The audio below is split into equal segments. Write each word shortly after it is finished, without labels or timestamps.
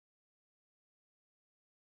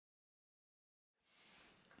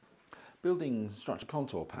Building structure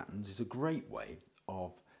contour patterns is a great way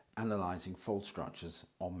of analysing fold structures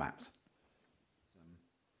on maps.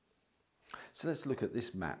 So let's look at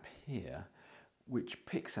this map here, which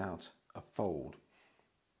picks out a fold.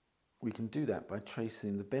 We can do that by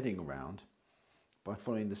tracing the bedding around by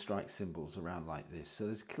following the strike symbols around like this. So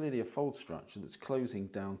there's clearly a fold structure that's closing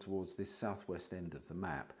down towards this southwest end of the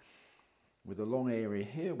map, with a long area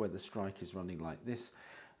here where the strike is running like this,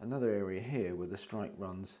 another area here where the strike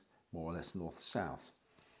runs more or less north-south.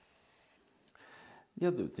 The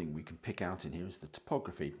other thing we can pick out in here is the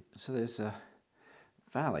topography. So there's a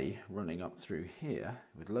valley running up through here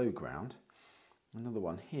with low ground, another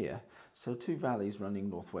one here, so two valleys running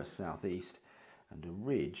northwest southeast, and a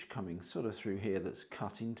ridge coming sort of through here that's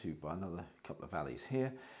cut into by another couple of valleys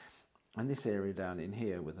here, and this area down in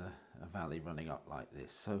here with a valley running up like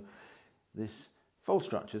this. So this fold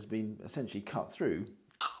structure has been essentially cut through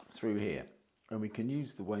here, and we can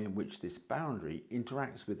use the way in which this boundary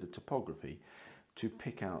interacts with the topography to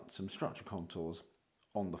pick out some structure contours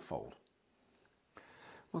on the fold.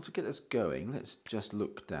 Well, to get us going, let's just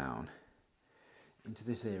look down into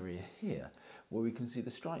this area here, where we can see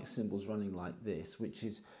the strike symbols running like this, which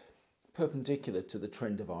is perpendicular to the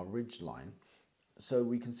trend of our ridge line. So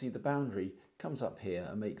we can see the boundary comes up here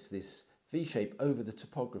and makes this V shape over the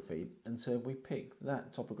topography, and so if we pick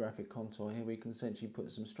that topographic contour here, we can essentially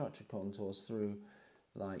put some structure contours through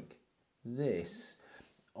like this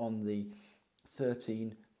on the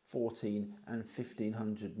 13, 14 and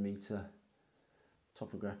 1500 metre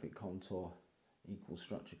topographic contour equals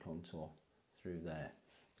structure contour through there.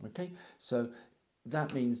 Okay, so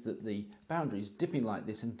that means that the boundary is dipping like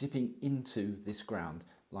this and dipping into this ground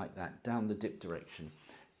like that, down the dip direction.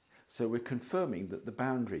 So we're confirming that the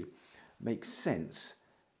boundary makes sense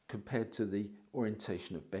compared to the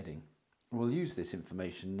orientation of bedding. We'll use this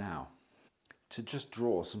information now to just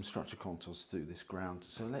draw some structure contours through this ground.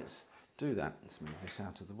 So let's do that. Let's move this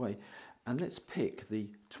out of the way, and let's pick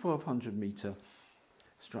the 1200 metre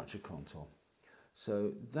structure contour.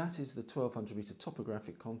 So that is the 1200 metre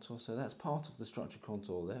topographic contour, so that's part of the structure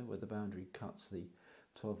contour there where the boundary cuts the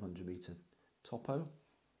 1200 metre topo,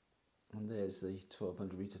 and there's the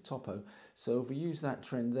 1200 metre topo. So if we use that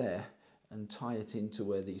trend there and tie it into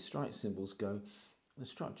where these strike symbols go, the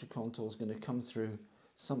structure contour is going to come through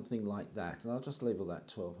something like that, and I'll just label that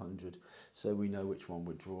 1200 so we know which one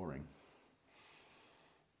we're drawing.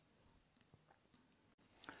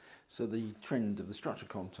 So the trend of the structure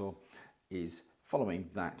contour is following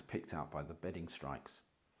that picked out by the bedding strikes.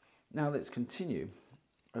 Now let's continue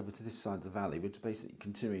over to this side of the valley, which is basically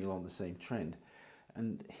continuing along the same trend,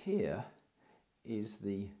 and here is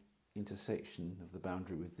the intersection of the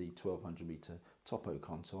boundary with the 1200 metre topo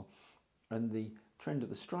contour, and the trend of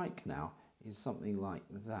the strike now is something like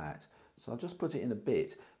that. So I'll just put it in a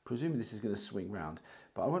bit, presuming this is going to swing round,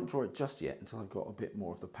 but I won't draw it just yet until I've got a bit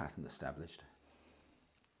more of the pattern established.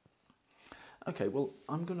 Okay, well,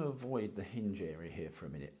 I'm going to avoid the hinge area here for a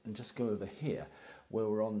minute and just go over here where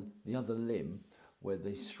we're on the other limb where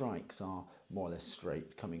the strikes are more or less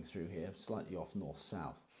straight coming through here, slightly off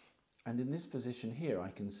north-south. And in this position here I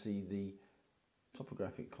can see the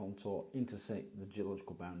topographic contour intersect the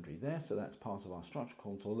geological boundary there, so that's part of our structure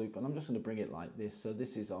contour loop, and I'm just going to bring it like this. So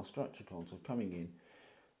this is our structure contour coming in,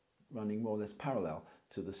 running more or less parallel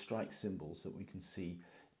to the strike symbols that we can see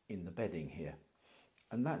in the bedding here.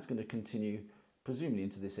 And that's going to continue presumably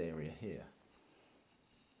into this area here.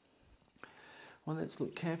 Well, let's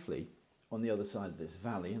look carefully on the other side of this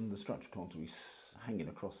valley, and the structure contour is hanging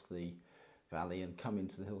across the valley and come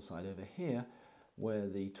into the hillside over here where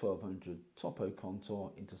the 1200 topo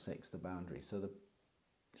contour intersects the boundary. So the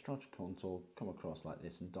structure contour come across like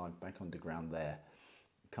this and dive back underground there,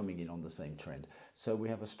 coming in on the same trend. So we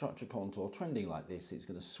have a structure contour trending like this. It's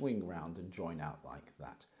going to swing round and join out like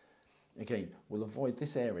that. Again, we'll avoid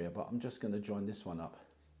this area, but I'm just going to join this one up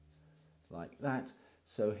like that.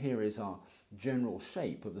 So here is our general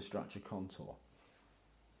shape of the structure contour.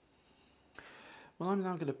 Well, I'm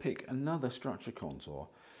now going to pick another structure contour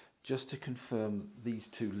just to confirm these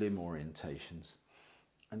two limb orientations.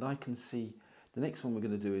 And I can see the next one we're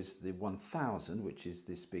going to do is the 1000, which is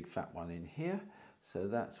this big fat one in here. So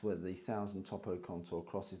that's where the 1000 topo contour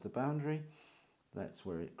crosses the boundary. That's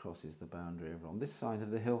where it crosses the boundary over on this side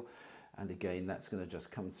of the hill. And again, that's going to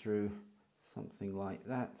just come through something like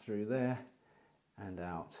that, through there and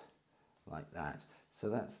out like that. So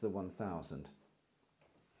that's the 1000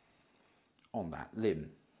 on that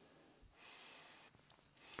limb.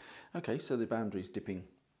 Okay, so the boundary's dipping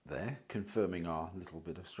there, confirming our little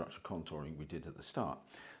bit of structure contouring we did at the start.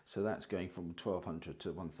 So that's going from 1200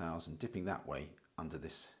 to 1000, dipping that way under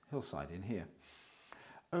this hillside in here.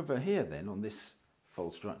 Over here then, on this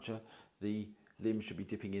fold structure, the limb should be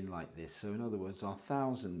dipping in like this. So in other words, our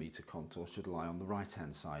 1,000 metre contour should lie on the right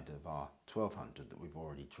hand side of our 1,200 that we've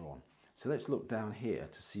already drawn. So let's look down here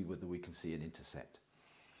to see whether we can see an intercept.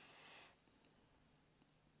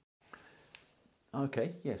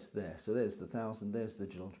 Okay, yes, there. So there's the 1,000, there's the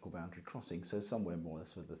geological boundary crossing. So somewhere more or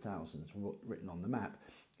less with the thousands written on the map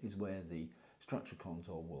is where the structure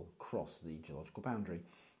contour will cross the geological boundary.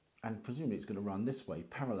 And presumably it's going to run this way,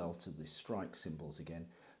 parallel to the strike symbols again,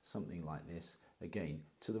 something like this, again,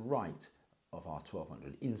 to the right of our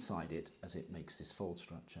 1,200, inside it as it makes this fold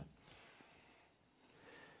structure.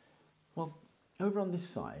 Well, over on this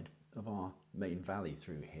side of our main valley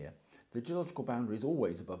through here, the geological boundary is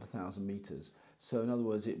always above 1,000 metres. So in other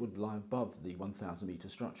words, it would lie above the 1,000 metre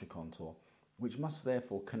structure contour, which must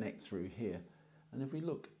therefore connect through here. And if we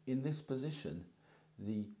look in this position,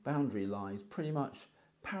 the boundary lies pretty much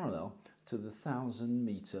parallel to the 1,000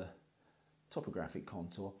 metre topographic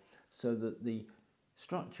contour, so that the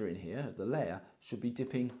structure in here, the layer, should be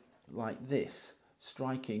dipping like this,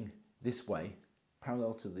 striking this way,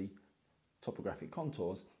 parallel to the topographic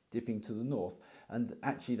contours, dipping to the north, and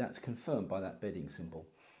actually that's confirmed by that bedding symbol.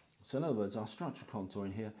 So in other words, our structure contour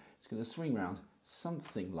in here is going to swing round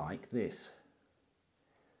something like this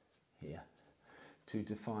here to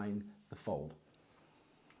define the fold.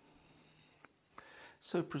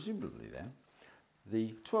 So presumably then, the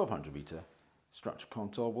 1,200 metre structure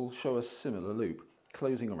contour will show a similar loop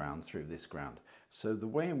closing around through this ground. So the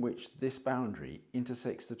way in which this boundary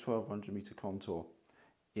intersects the 1,200 metre contour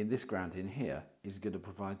in this ground in here is going to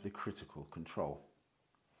provide the critical control.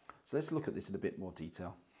 So let's look at this in a bit more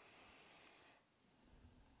detail.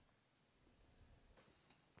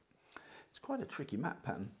 It's quite a tricky map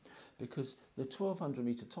pattern because the 1,200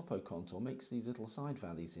 metre topo contour makes these little side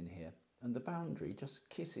valleys in here, and the boundary just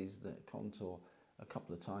kisses the contour a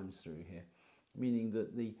couple of times through here, meaning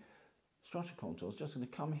that the structure contour is just going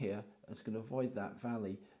to come here, it's going to avoid that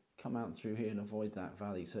valley, come out through here and avoid that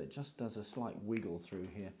valley, so it just does a slight wiggle through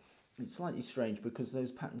here. It's slightly strange because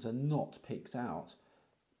those patterns are not picked out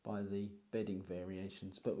by the bedding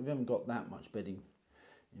variations, but we haven't got that much bedding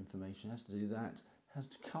information. It has to do that,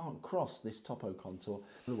 can't cross this topo contour,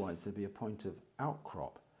 otherwise there'd be a point of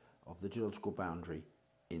outcrop of the geological boundary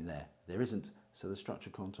in there. There isn't, so the structure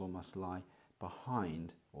contour must lie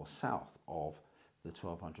behind or south of the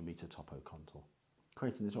 1,200 metre topo contour,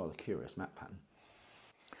 creating this rather curious map pattern.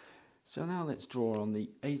 So now let's draw on the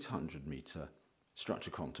 800 metre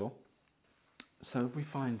structure contour. So if we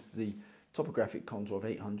find the topographic contour of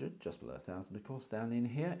 800, just below 1,000 of course, down in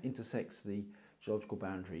here, intersects the geological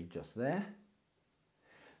boundary just there.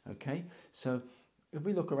 Okay, so if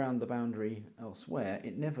we look around the boundary elsewhere,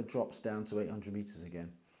 it never drops down to 800 metres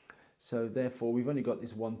again. So therefore we've only got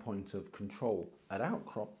this one point of control at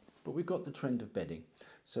outcrop, but we've got the trend of bedding.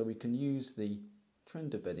 So we can use the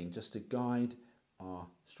trend of bedding just to guide our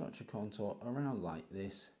structure contour around like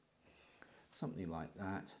this, something like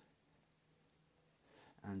that,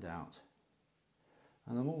 and out.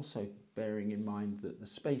 And I'm also bearing in mind that the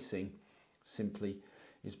spacing simply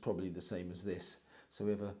is probably the same as this. So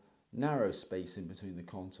we have a narrow space in between the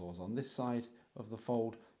contours on this side of the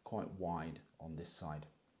fold, quite wide on this side.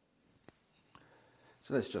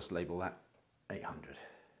 So let's just label that 800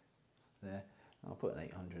 there. I'll put an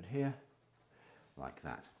 800 here, like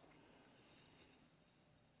that.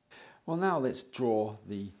 Well, now let's draw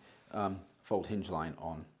the fold hinge line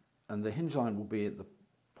on, and the hinge line will be at the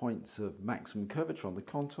points of maximum curvature on the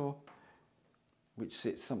contour, which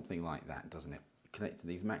sits something like that, doesn't it? Connecting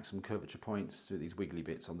these maximum curvature points through these wiggly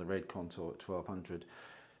bits on the red contour at 1,200,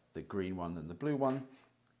 the green one and the blue one,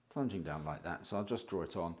 plunging down like that. So I'll just draw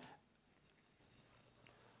it on.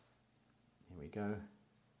 Here we go.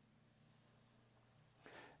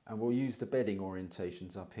 And we'll use the bedding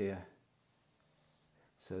orientations up here.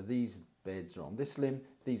 So these beds are on this limb,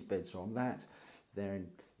 these beds are on that. They're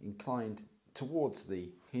inclined towards the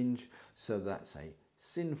hinge, so that's a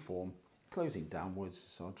sin form closing downwards.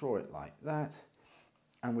 So I'll draw it like that.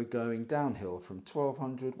 And we're going downhill from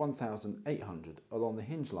 1,200, 1,800 along the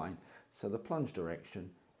hinge line, so the plunge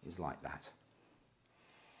direction is like that.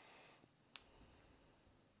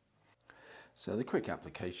 So the quick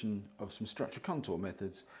application of some structure contour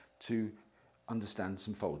methods to understand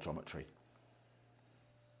some fold geometry.